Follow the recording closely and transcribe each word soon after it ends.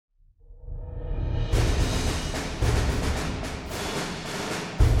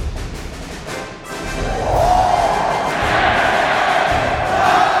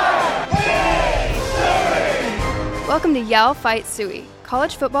Welcome to Yell, Fight, Sooie,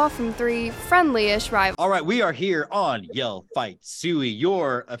 college football from three friendly-ish rivals. All right, we are here on Yell, Fight, Sooie,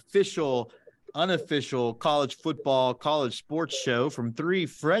 your official, unofficial college football, college sports show from three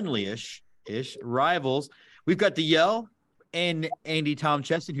friendly-ish rivals. We've got the Yell and Andy Tom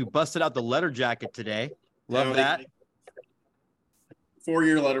Cheston, who busted out the letter jacket today. Love that.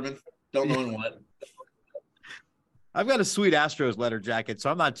 4-year letterman. Don't know in what. I've got a sweet Astros letter jacket, so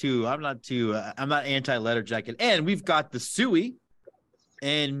I'm not anti letter jacket. And we've got the Sooie,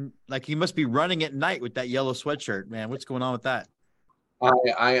 and like he must be running at night with that yellow sweatshirt, man. What's going on with that?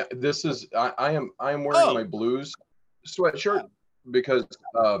 I am wearing my Blues sweatshirt because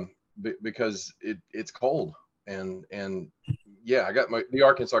it's cold and yeah, I got the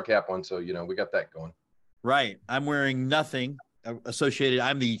Arkansas cap on, so we got that going. Right. I'm wearing nothing associated.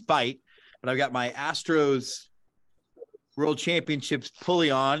 I'm the Fight, but I've got my Astros World Championships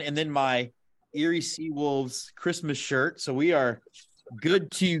pulley on, and then my Erie Seawolves Christmas shirt. So we are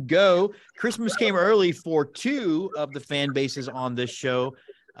good to go. Christmas came early for two of the fan bases on this show.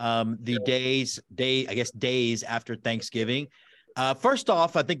 Days after Thanksgiving. First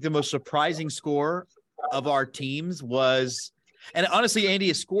off, I think the most surprising score of our teams was, and honestly,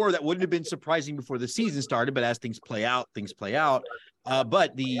 Andy, a score that wouldn't have been surprising before the season started, but as things play out.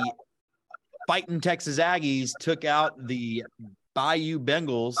 But the Fighting Texas Aggies took out the Bayou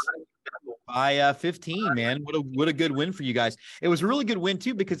Bengals by 15, man. What a good win for you guys. It was a really good win,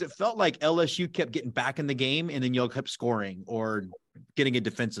 too, because it felt like LSU kept getting back in the game, and then y'all kept scoring or getting a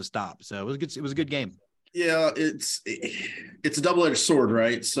defensive stop. So it was a good game. Yeah, it's a double-edged sword,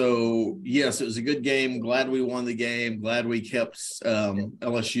 right? So, yes, it was a good game. Glad we won the game. Glad we kept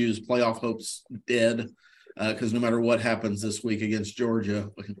LSU's playoff hopes dead. Because no matter what happens this week against Georgia,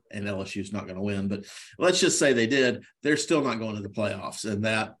 and LSU's not going to win, but let's just say they did, they're still not going to the playoffs. And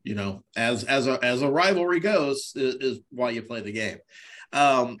that, as a rivalry goes, is why you play the game.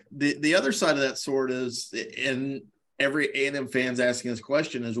 The other side of that sword is, and every A&M fan's asking this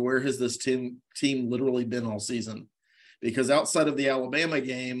question, is where has this team literally been all season? Because outside of the Alabama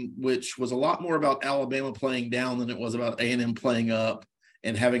game, which was a lot more about Alabama playing down than it was about A&M playing up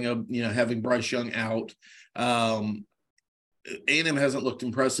and having Bryce Young out, A&M hasn't looked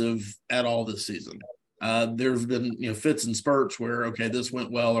impressive at all this season. There's been fits and spurts where, okay, this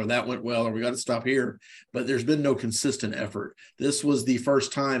went well or that went well or we got to stop here, but there's been no consistent effort. This was the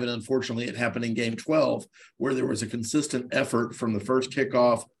first time, and unfortunately it happened in game 12, where there was a consistent effort from the first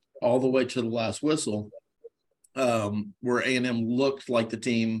kickoff all the way to the last whistle, where A&M looked like the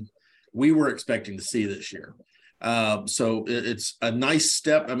team we were expecting to see this year. So it's a nice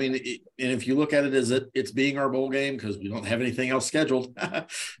step. I mean, and if you look at it as it's being our bowl game, because we don't have anything else scheduled,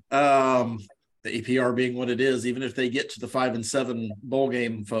 the APR being what it is, even if they get to the 5-7 bowl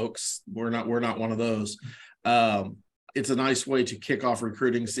game, folks, we're not one of those. It's a nice way to kick off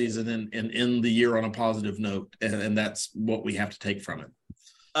recruiting season and end the year on a positive note. And that's what we have to take from it.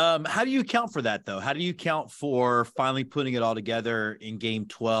 How do you account for that, though? How do you account for finally putting it all together in game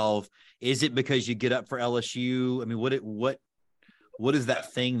 12? Is it because you get up for LSU? I mean, what is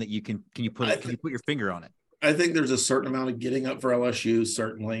that thing that you can you put your finger on it? I think there's a certain amount of getting up for LSU,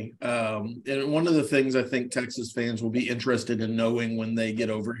 certainly. And one of the things I think Texas fans will be interested in knowing when they get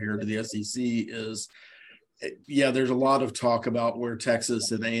over here to the SEC is, yeah, there's a lot of talk about where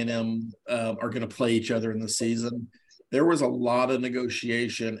Texas and A&M are going to play each other in the season. There was a lot of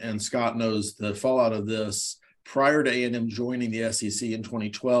negotiation, and Scott knows the fallout of this prior to A&M joining the SEC in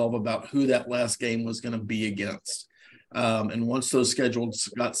 2012 about who that last game was going to be against. And once those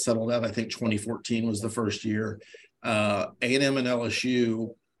schedules got settled out, I think 2014 was the first year, A&M and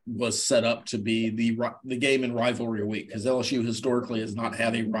LSU was set up to be the game in rivalry week, because LSU historically has not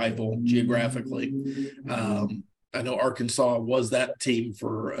had a rival geographically. I know Arkansas was that team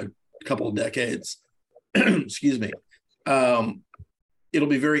for a couple of decades. Excuse me. It'll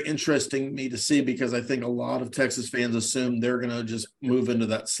be very interesting to me to see, because I think a lot of Texas fans assume they're going to just move into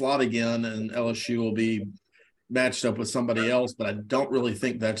that slot again and LSU will be matched up with somebody else, but I don't really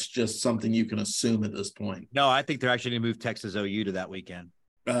think that's just something you can assume at this point. No, I think they're actually going to move Texas OU to that weekend.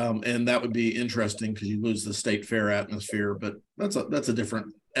 And that would be interesting because you lose the state fair atmosphere, but that's a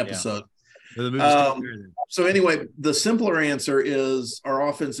different episode. Yeah. So anyway, the simpler answer is our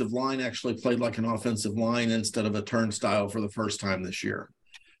offensive line actually played like an offensive line instead of a turnstile for the first time this year.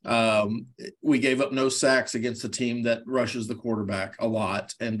 We gave up no sacks against a team that rushes the quarterback a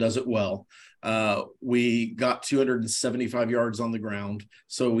lot and does it well. We got 275 yards on the ground.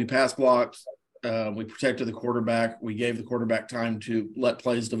 So we pass blocked. We protected the quarterback. We gave the quarterback time to let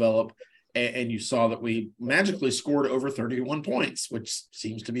plays develop. And you saw that we magically scored over 31 points, which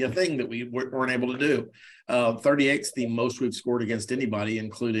seems to be a thing that we weren't able to do. 38 is the most we've scored against anybody,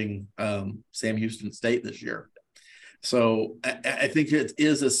 including Sam Houston State this year. So I think it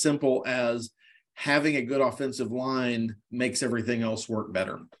is as simple as having a good offensive line makes everything else work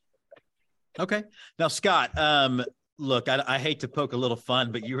better. Okay. Now, Scott, look, I hate to poke a little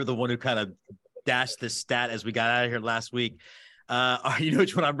fun, but you were the one who kind of dashed this stat as we got out of here last week. You know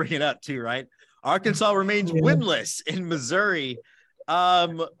which one I'm bringing up too, right? Arkansas remains winless in Missouri.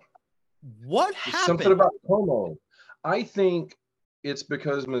 What happened? Something about Como. I think it's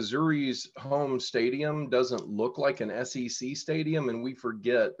because Missouri's home stadium doesn't look like an SEC stadium, and we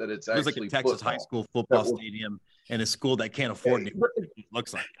forget that it's actually like a Texas football. high school football stadium and a school that can't afford it. It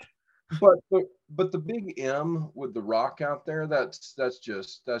looks like. But the big M with the rock out there, that's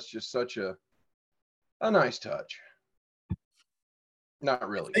just such a nice touch. Not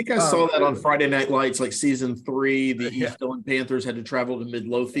really. I think I saw that on Friday Night Lights, like season 3. The East Dillon Panthers had to travel to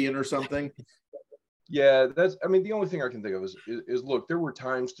Midlothian or something. Yeah, the only thing I can think of is look, there were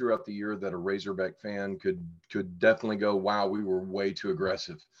times throughout the year that a Razorback fan could definitely go, wow, we were way too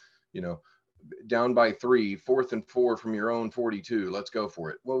aggressive. You know, down by 3, 4th and 4 from your own 42. Let's go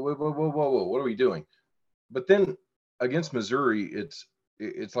for it. Whoa, what are we doing? But then against Missouri,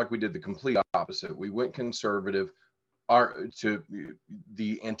 it's like we did the complete opposite. We went conservative. To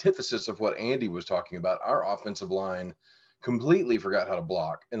the antithesis of what Andy was talking about, our offensive line completely forgot how to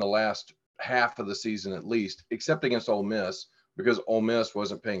block in the last half of the season, at least, except against Ole Miss, because Ole Miss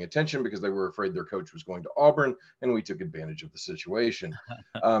wasn't paying attention because they were afraid their coach was going to Auburn, and we took advantage of the situation.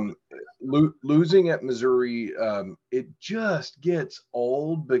 Losing at Missouri, it just gets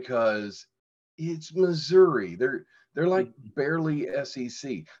old because it's Missouri. They're like barely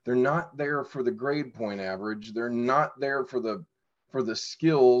SEC. They're not there for the grade point average. They're not there for the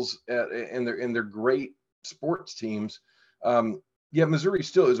skills and their great sports teams. Missouri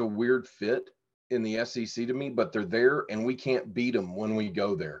still is a weird fit in the SEC to me, but they're there and we can't beat them when we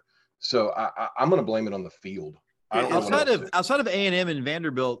go there. So I'm going to blame it on the field. Outside of A&M and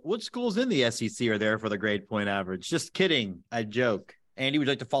Vanderbilt, what schools in the SEC are there for the grade point average? Just kidding. I joke. Andy, would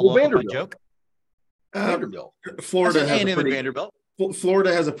you like to follow up on my joke? Vanderbilt. Florida has A&M and Vanderbilt.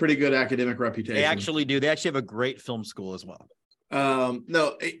 Florida has a pretty good academic reputation. They actually do. They actually have a great film school as well.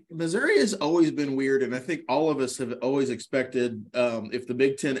 Missouri has always been weird, and I think all of us have always expected if the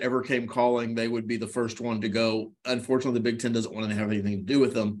Big Ten ever came calling, they would be the first one to go. Unfortunately, the Big Ten doesn't want to have anything to do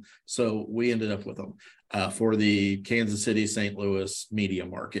with them, so we ended up with them for the Kansas City, St. Louis media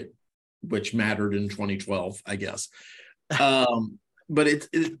market, which mattered in 2012, I guess. But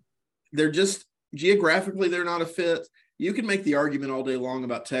they're just geographically, they're not a fit. You can make the argument all day long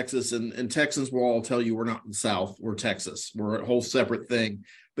about Texas, and Texans will all tell you we're not in the South, we're Texas. We're a whole separate thing.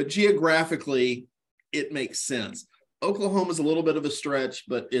 But geographically, it makes sense. Oklahoma's a little bit of a stretch,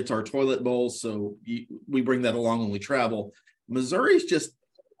 but it's our toilet bowl, so we bring that along when we travel. Missouri's just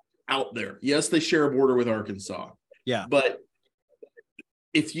out there. Yes, they share a border with Arkansas. Yeah. But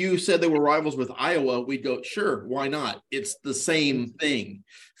if you said they were rivals with Iowa, we'd go, sure, why not? It's the same thing.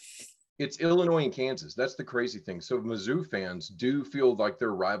 It's Illinois and Kansas. That's the crazy thing. So Mizzou fans do feel like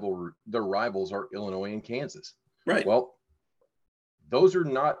their rivals are Illinois and Kansas. Right. Well, those are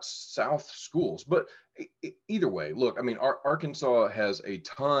not South schools. But either way, look, I mean, Arkansas has a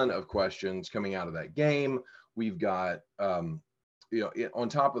ton of questions coming out of that game. We've got, on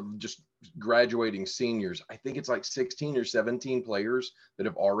top of just graduating seniors, I think it's like 16 or 17 players that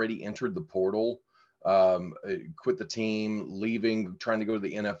have already entered the portal. Quit the team, leaving, trying to go to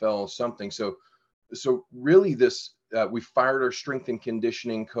the NFL, something. So really this, we fired our strength and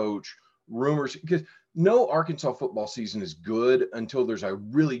conditioning coach. Rumors, because no Arkansas football season is good until there's a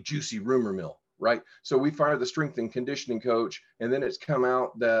really juicy rumor mill, right? So we fired the strength and conditioning coach, and then it's come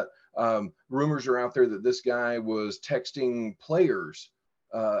out that rumors are out there that this guy was texting players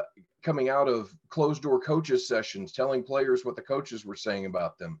coming out of closed door coaches sessions, telling players what the coaches were saying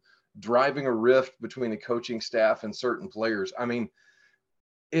about them, driving a rift between the coaching staff and certain players. I mean,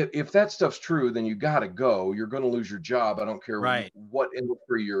 if that stuff's true, then you got to go. You're going to lose your job. I don't care what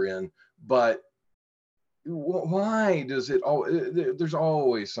industry you're in. But why does it all? There's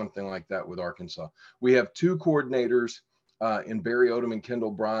always something like that with Arkansas. We have two coordinators in Barry Odom and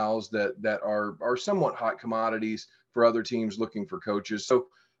Kendall Briles that are somewhat hot commodities for other teams looking for coaches. So,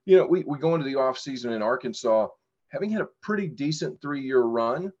 we go into the offseason in Arkansas having had a pretty decent 3-year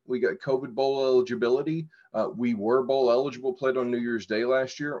run. We got COVID bowl eligibility. We were bowl eligible, played on New Year's Day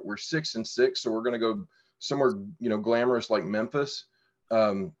last year. We're 6-6, so we're going to go somewhere, glamorous like Memphis.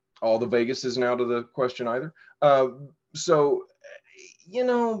 All the Vegas isn't out of the question either. So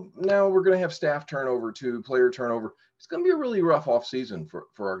now we're going to have staff turnover too, player turnover. It's going to be a really rough offseason for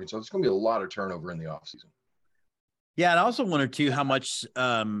Arkansas. There's going to be a lot of turnover in the offseason. Yeah, and I also wonder too how much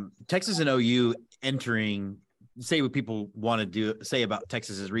Texas and OU entering, say what people want to say about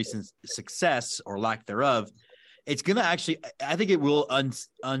Texas's recent success or lack thereof. It's going to actually, I think it will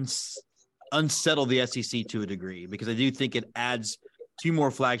unsettle the SEC to a degree, because I do think it adds 2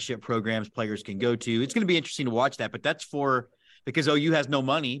 more flagship programs players can go to. It's going to be interesting to watch that, but that's because OU has no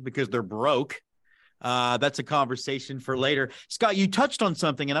money because they're broke. That's a conversation for later. Scott, you touched on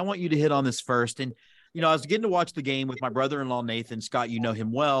something, and I want you to hit on this first. And, I was getting to watch the game with my brother-in-law, Nathan. Scott, you know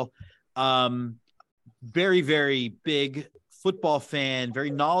him well. Very, very big football fan,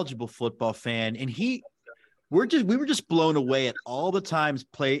 very knowledgeable football fan. And we were just blown away at all the times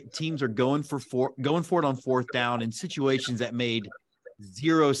teams are going for it on 4th down in situations that made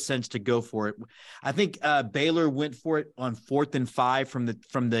zero sense to go for it. I think Baylor went for it on 4th and 5 from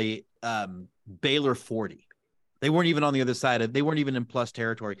the Baylor 40. They weren't even on the other side they weren't even in plus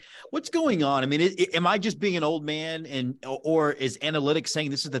territory. What's going on? I mean, am I just being an old man, or is analytics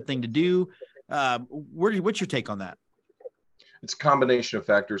saying this is the thing to do? What's your take on that? It's a combination of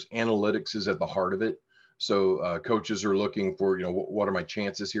factors. Analytics is at the heart of it. So coaches are looking for, what are my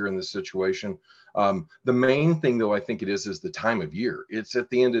chances here in this situation? The main thing, though, I think it is the time of year. It's at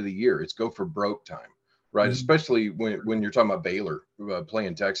the end of the year. It's go for broke time, right? Mm-hmm. Especially when you're talking about Baylor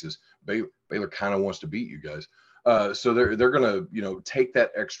playing Texas. Baylor kind of wants to beat you guys. So they're going to, take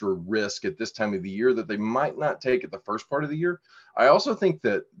that extra risk at this time of the year that they might not take at the first part of the year. I also think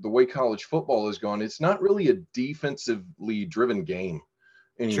that the way college football has gone, it's not really a defensively driven game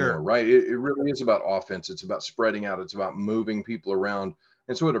anymore, sure. Right? It really is about offense. It's about spreading out. It's about moving people around.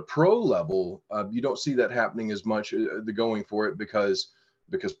 And so at a pro level, you don't see that happening as much, the going for it, because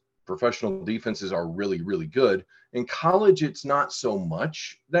professional defenses are really, really good. In college, it's not so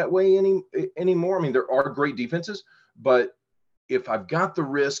much that way anymore. I mean, there are great defenses, but if I've got the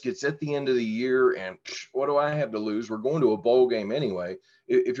risk, it's at the end of the year, and what do I have to lose? We're going to a bowl game anyway.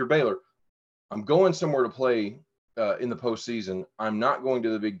 If you're Baylor, I'm going somewhere to play in the postseason. I'm not going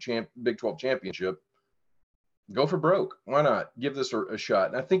to the Big 12 championship. Go for broke. Why not? Give this a shot.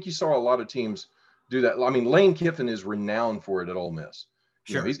 And I think you saw a lot of teams do that. I mean, Lane Kiffin is renowned for it at Ole Miss.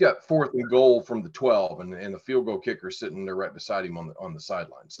 Sure. He's got 4th and goal from the 12, and the field goal kicker sitting there right beside him on the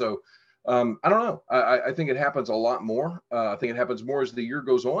sideline. So I don't know. I think it happens a lot more. I think it happens more as the year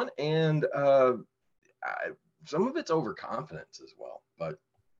goes on, and some of it's overconfidence as well. But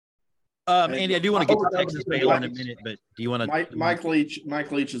Andy, I do want to get to Texas Baylor in a minute, but do you want to? Mike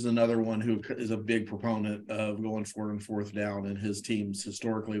Leach is another one who is a big proponent of going for it on 4th down, and his teams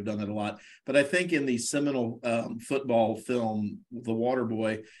historically have done that a lot. But I think in the seminal football film, The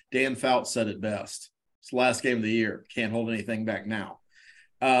Waterboy, Dan Fouts said it best. It's the last game of the year. Can't hold anything back now.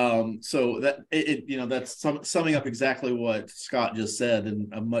 So that that's summing up exactly what Scott just said in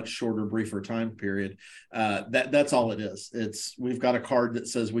a much shorter, briefer time period. That's all it is. We've got a card that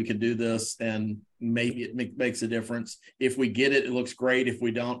says we can do this, and maybe it makes a difference. If we get it, it looks great. If we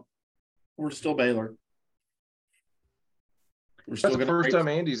don't, we're still Baylor. That's the first time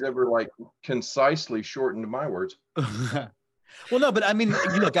Andy's ever concisely shortened my words. Well, no, but I mean,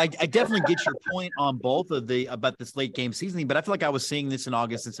 look, I definitely get your point on both about this late game seasoning, but I feel like I was seeing this in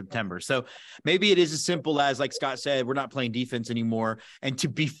August and September. So maybe it is as simple as, like Scott said, we're not playing defense anymore. And to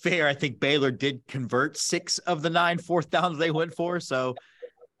be fair, I think Baylor did convert 6 of the 9 4th downs they went for. So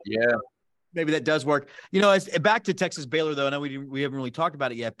yeah, maybe that does work. As back to Texas Baylor, though, I know we haven't really talked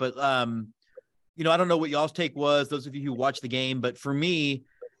about it yet, but I don't know what y'all's take was, those of you who watched the game, but for me,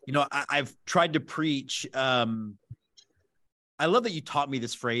 I've tried to preach, I love that you taught me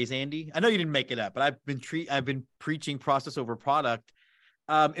this phrase, Andy. I know you didn't make it up, but I've been preaching process over product.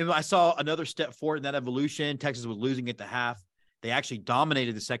 And I saw another step forward in that evolution. Texas was losing at the half. They actually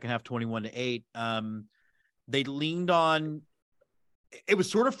dominated the second half 21-8. They leaned on – it was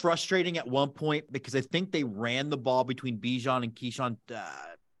sort of frustrating at one point because I think they ran the ball between Bijan and Keyshawn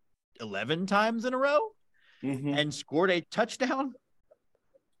 11 times in a row and scored a touchdown.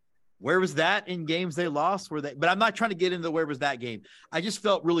 Where was that in games they lost? But I'm not trying to get into where was that game. I just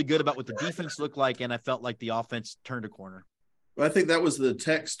felt really good about what the defense looked like, and I felt like the offense turned a corner. Well, I think that was the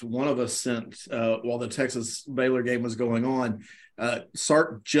text one of us sent while the Texas Baylor game was going on.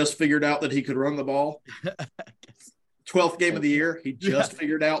 Sark just figured out that he could run the ball. 12th game of the year, he just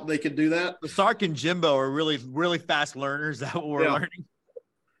figured out they could do that. Sark and Jimbo are really, really fast learners. That what we're learning.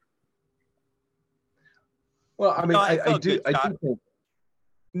 Well, I mean, I do think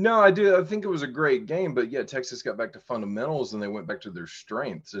No, I do. I think it was a great game, but yeah, Texas got back to fundamentals and they went back to their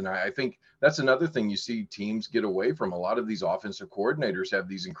strengths. And I think that's another thing you see teams get away from. A lot of these offensive coordinators have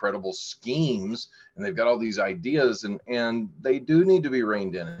these incredible schemes and they've got all these ideas and they do need to be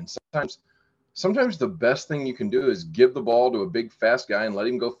reined in. And sometimes the best thing you can do is give the ball to a big fast guy and let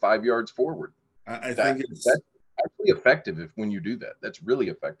him go 5 yards forward. I think it's that's actually effective when you do that. That's really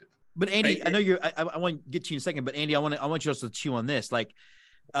effective. But Andy, I know I want to get to you in a second, but Andy, I want you also to chew on this. Like,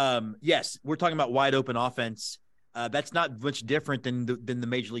 yes, we're talking about wide open offense. That's not much different than the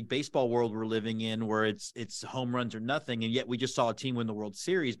Major League Baseball world we're living in, where it's home runs or nothing, and yet we just saw a team win the World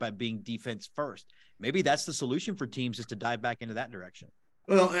Series by being defense first. Maybe that's the solution for teams, is to dive back into that direction.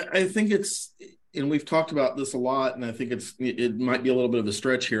 Well, I think it's, and we've talked about this a lot, and I think it might be a little bit of a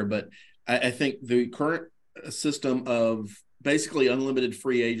stretch here, but I think the current system of basically unlimited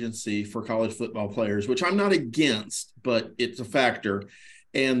free agency for college football players, which I'm not against, but it's a factor,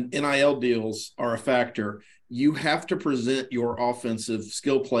 and NIL deals are a factor. You have to present your offensive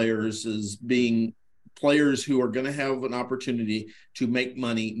skill players as being players who are going to have an opportunity to make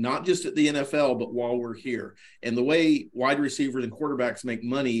money, not just at the NFL, but while we're here. And the way wide receivers and quarterbacks make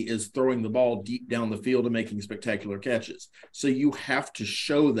money is throwing the ball deep down the field and making spectacular catches. So you have to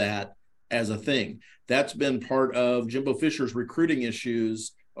show that as a thing. That's been part of Jimbo Fisher's recruiting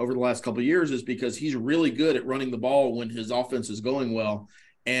issues over the last couple of years, is because he's really good at running the ball when his offense is going well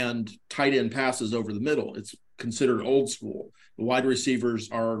and tight end passes over the middle. It's considered old school. The wide receivers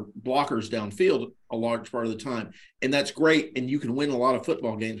are blockers downfield a large part of the time. And that's great. And you can win a lot of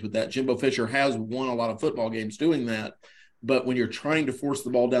football games with that. Jimbo Fisher has won a lot of football games doing that. But when you're trying to force the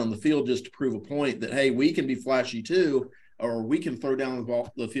ball down the field just to prove a point that, hey, we can be flashy too, or we can throw down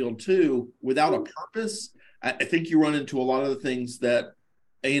the field too, without a purpose, I think you run into a lot of the things that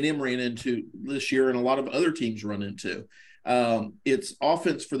A&M ran into this year and a lot of other teams run into. It's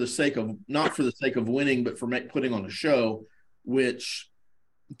offense for the sake of, not for the sake of winning, but for putting on a show, which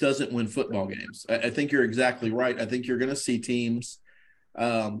doesn't win football games. I think you're exactly right. I think you're going to see teams,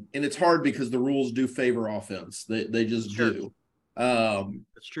 and it's hard because the rules do favor offense. They just do.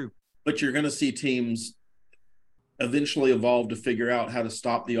 That's true. But you're going to see teams eventually evolve to figure out how to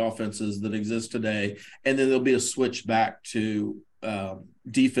stop the offenses that exist today. And then there'll be a switch back to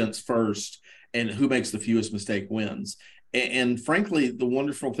defense first, and who makes the fewest mistake wins. And frankly, the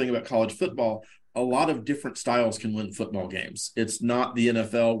wonderful thing about college football, a lot of different styles can win football games. It's not the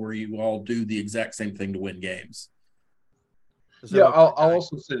NFL where you all do the exact same thing to win games. Yeah, I'll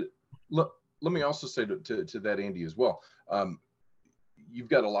also say, let me also say to that, Andy, as well. You've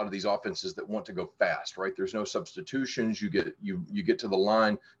got a lot of these offenses that want to go fast, right? There's no substitutions. You get to the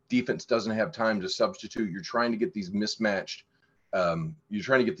line. Defense doesn't have time to substitute. You're trying to get these mismatched. You're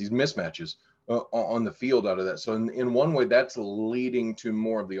trying to get these mismatches on the field out of that. So in one way, that's leading to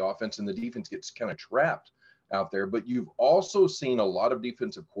more of the offense, and the defense gets kind of trapped out there. But you've also seen a lot of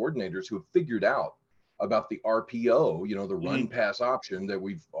defensive coordinators who have figured out about the RPO, the run pass option that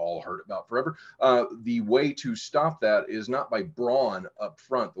we've all heard about forever. The way to stop that is not by brawn up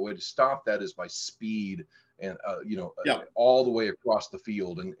front. The way to stop that is by speed and, all the way across the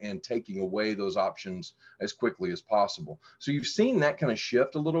field and taking away those options as quickly as possible. So you've seen that kind of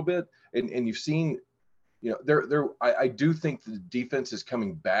shift a little bit, and you've seen, I do think the defense is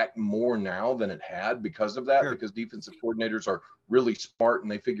coming back more now than it had because of that, because defensive coordinators are really smart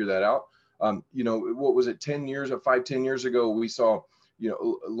and they figure that out. What was it, 10 years ago, we saw,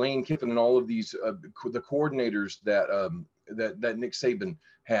 Lane Kiffin and all of these, the coordinators that Nick Saban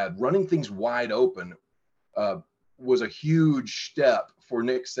had running things wide open was a huge step for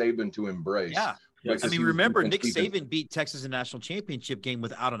Nick Saban to embrace. Yeah. I mean, remember, Nick Saban beat Texas in a national championship game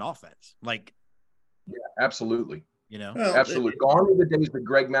without an offense. Like, yeah, absolutely. Well, absolutely. Gone are the days that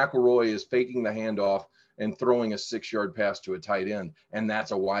Greg McElroy is faking the handoff and throwing a 6-yard pass to a tight end, and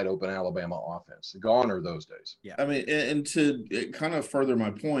that's a wide open Alabama offense. Gone are those days. Yeah. I mean, and to kind of further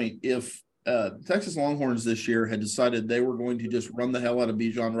my point, if Texas Longhorns this year had decided they were going to just run the hell out of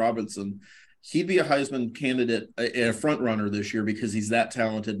Bijan Robinson, he'd be a Heisman candidate, a front runner this year, because he's that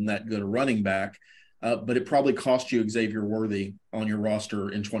talented and that good a running back. But it probably cost you Xavier Worthy on your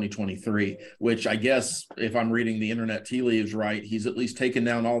roster in 2023, which I guess, if I'm reading the internet tea leaves right, he's at least taken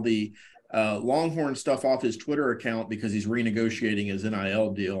down all the Longhorn stuff off his Twitter account because he's renegotiating his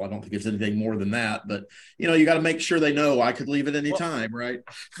NIL deal. I don't think it's anything more than that, but you got to make sure they know I could leave at any time, right?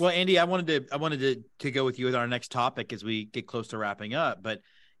 Well, Andy, I wanted to go with you with our next topic as we get close to wrapping up, but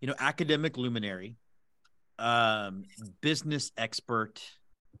academic luminary, business expert,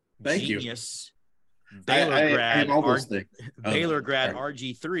 Thank genius, you. Baylor grad, all those things. Baylor grad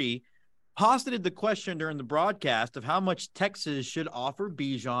RG3, posited the question during the broadcast of how much Texas should offer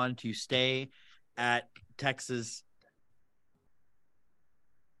Bijan to stay at Texas.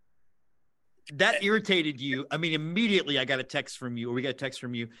 That irritated you. I mean, immediately I got a text from you, or we got a text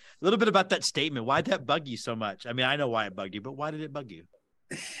from you, a little bit about that statement. Why'd that bug you so much? I mean, I know why it bugged you, but why did it bug you?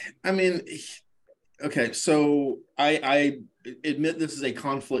 I mean, okay, so I admit this is a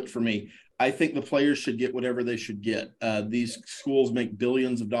conflict for me. I think the players should get whatever they should get. These schools make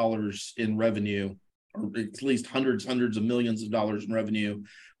billions of dollars in revenue, or at least hundreds of millions of dollars in revenue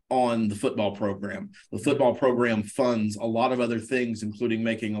on the football program. The football program funds a lot of other things, including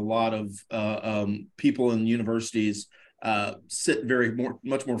making a lot of people in universities sit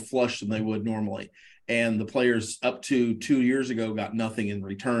much more flush than they would normally. And the players up to 2 years ago got nothing in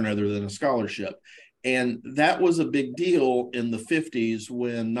return other than a scholarship. And that was a big deal in the 50s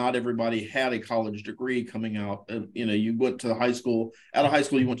when not everybody had a college degree coming out. You went to high school, out of high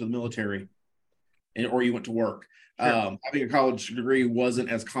school, you went to the military or you went to work. Sure. Having a college degree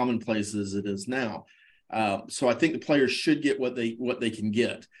wasn't as commonplace as it is now. So I think the players should get what they can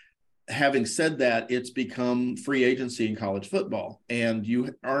get. Having said that, it's become free agency in college football, and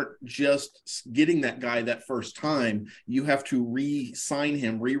you aren't just getting that guy that first time. You have to re-sign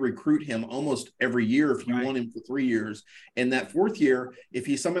him, re-recruit him almost every year if you want him for 3 years. And that fourth year, if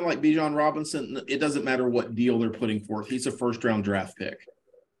he's something like Bijan Robinson, it doesn't matter what deal they're putting forth. He's a first-round draft pick.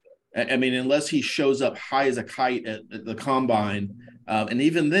 I mean, unless he shows up high as a kite at the combine, and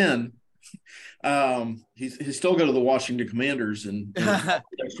even then, he's still go to the Washington Commanders and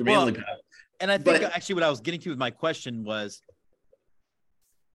extra manly path. And I think actually what I was getting to with my question was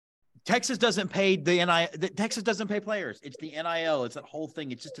Texas doesn't pay Texas doesn't pay players. It's the NIL. It's that whole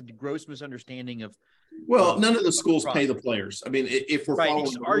thing. It's just a gross misunderstanding of. Well, none of the schools pay the players. I mean, if we're following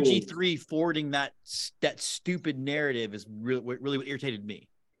RG3 forwarding that stupid narrative is really what irritated me.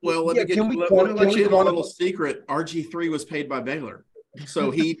 Well, let me let you in a little secret. RG3 was paid by Baylor.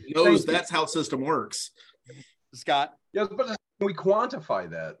 So he knows that's how the system works. Scott? Yes, but can we quantify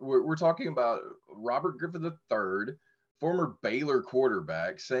that? We're talking about Robert Griffin III, former Baylor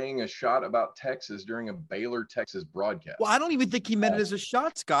quarterback, saying a shot about Texas during a Baylor-Texas broadcast. Well, I don't even think he meant it as a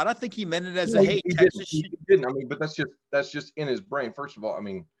shot, Scott. I think he meant it as he didn't. I mean, but that's just in his brain. First of all, I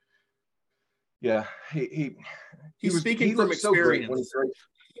mean, yeah, he's speaking from experience.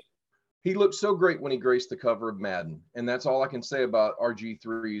 He looked so great when he graced the cover of Madden, and that's all I can say about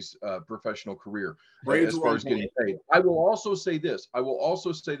RG3's professional career as far as getting paid. I will also say this.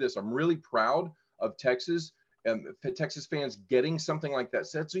 I'm really proud of Texas and Texas fans getting something like that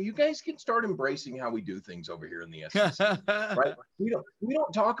said, so you guys can start embracing how we do things over here in the SEC. Right? We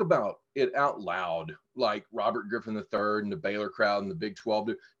don't talk about it out loud like Robert Griffin III and the Baylor crowd and the Big 12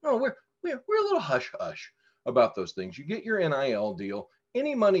 do. No, we're a little hush hush about those things. You get your NIL deal.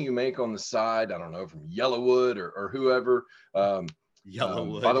 Any money you make on the side, I don't know, from Yellowwood or whoever.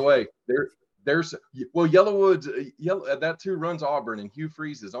 Yellowwood. By the way, Yellowwood, that too runs Auburn, and Hugh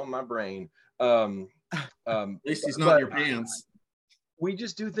Freeze is on my brain. At least he's not in your pants. We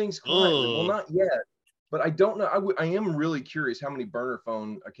just do things quietly. Well, not yet, but I don't know. I am really curious how many burner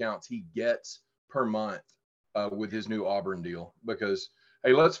phone accounts he gets per month with his new Auburn deal. Because,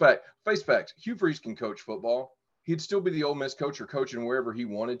 hey, face facts. Hugh Freeze can coach football. He'd still be the Ole Miss coach or coaching wherever he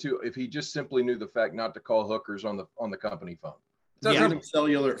wanted to if he just simply knew the fact not to call hookers on the company phone. Freedom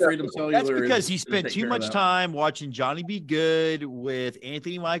Cellular. That's because he spent too much time watching Johnny Be Good with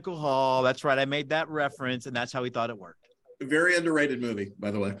Anthony Michael Hall. That's right. I made that reference, and that's how he thought it worked. Very underrated movie,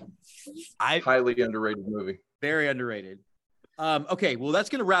 by the way. Highly underrated movie. Very underrated. Okay, well, that's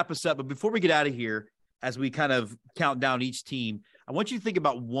going to wrap us up. But before we get out of here, as we kind of count down each team, I want you to think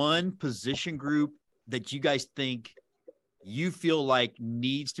about one position group that you guys think you feel like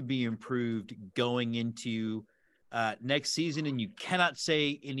needs to be improved going into next season, and you cannot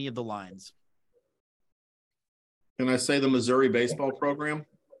say any of the lines. Can I say the Missouri baseball program?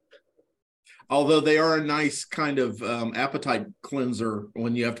 Although they are a nice kind of appetite cleanser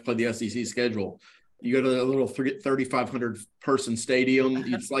when you have to play the SEC schedule. You go to a little 3,500 person stadium.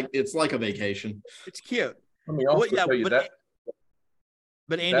 It's like a vacation. It's cute. Let me also tell you that.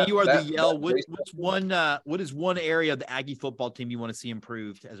 But Andy, you are the Yell. What is one area of the Aggie football team you want to see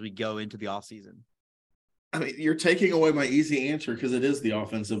improved as we go into the offseason? I mean, you're taking away my easy answer because it is the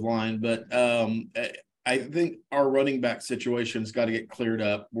offensive line, but I think our running back situation's got to get cleared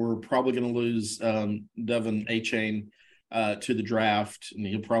up. We're probably going to lose Devin A-Chain to the draft, and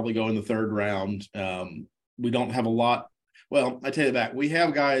he'll probably go in the third round. We don't have a lot. Well, I take it back. We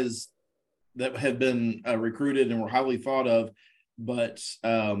have guys that have been recruited and were highly thought of, but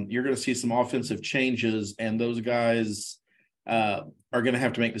you're going to see some offensive changes, and those guys are going to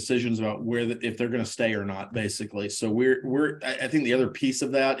have to make decisions about if they're going to stay or not, basically. So I think the other piece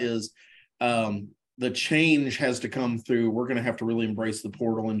of that is the change has to come through. We're going to have to really embrace the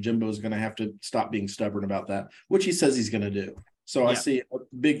portal, and Jimbo's going to have to stop being stubborn about that, which he says he's going to do. So I see a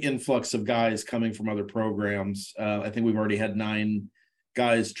big influx of guys coming from other programs. I think we've already had 9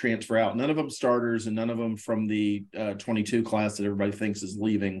 guys transfer out, none of them starters and none of them from the 22 class that everybody thinks is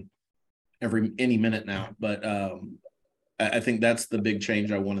leaving any minute now. But I think that's the big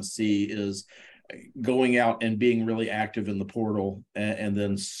change I want to see, is going out and being really active in the portal, and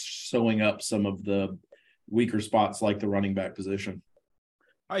then sewing up some of the weaker spots like the running back position.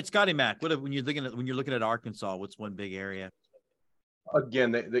 All right, Scotty Mac, when you're looking at Arkansas, what's one big area?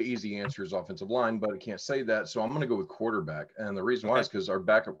 Again, the easy answer is offensive line, but I can't say that. So I'm going to go with quarterback. And the reason why is because our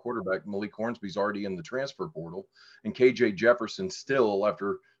backup quarterback, Malik Hornsby's already in the transfer portal. And KJ Jefferson still,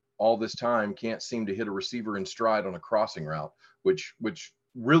 after all this time, can't seem to hit a receiver in stride on a crossing route, which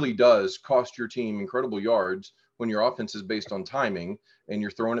really does cost your team incredible yards when your offense is based on timing and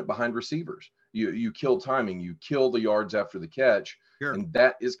you're throwing it behind receivers. You kill timing, you kill the yards after the catch. Sure. And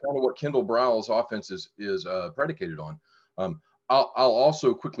that is kind of what Kendall Browell's offense is predicated on. I'll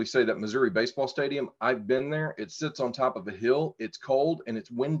also quickly say that Missouri Baseball Stadium, I've been there. It sits on top of a hill. It's cold and it's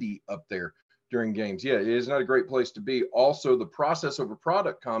windy up there during games. Yeah, it is not a great place to be. Also, the process over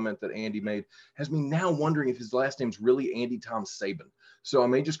product comment that Andy made has me now wondering if his last name's really Andy Tom Saban. So I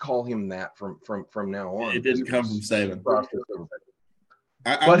may just call him that from now on. It didn't come from Saban.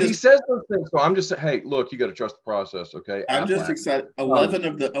 But he says those things, so I'm just saying, hey, look, you got to trust the process, okay? I'm just excited. 11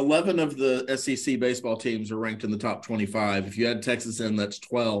 of the SEC baseball teams are ranked in the top 25. If you add Texas in, that's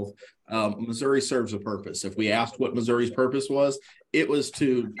 12. Missouri serves a purpose. If we asked what Missouri's purpose was, it was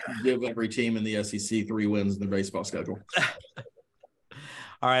to give every team in the SEC 3 wins in the baseball schedule.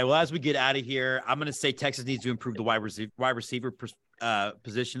 All right. Well, as we get out of here, I'm going to say Texas needs to improve the wide receiver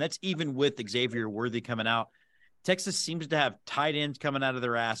position. That's even with Xavier Worthy coming out. Texas seems to have tight ends coming out of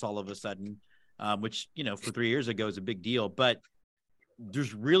their ass all of a sudden, which, for 3 years ago is a big deal. But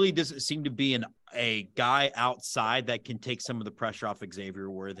there's really doesn't seem to be a guy outside that can take some of the pressure off Xavier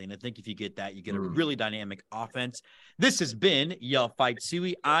Worthy. And I think if you get that, you get a really dynamic offense. This has been Yell Fight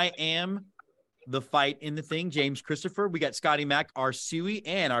Sooie. I am the fight in the thing, James Christopher. We got Scotty Mac, our Sooie,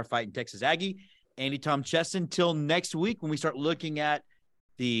 and our Fight in Texas Aggie, Andy Tom Cheston. Till next week when we start looking at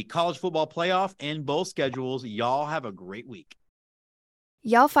the college football playoff and bowl schedules. Y'all have a great week.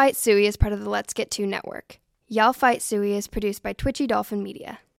 Y'all Fight Sooie is part of the Let's Get To network. Y'all Fight Sooie is produced by Twitchy Dolphin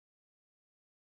Media.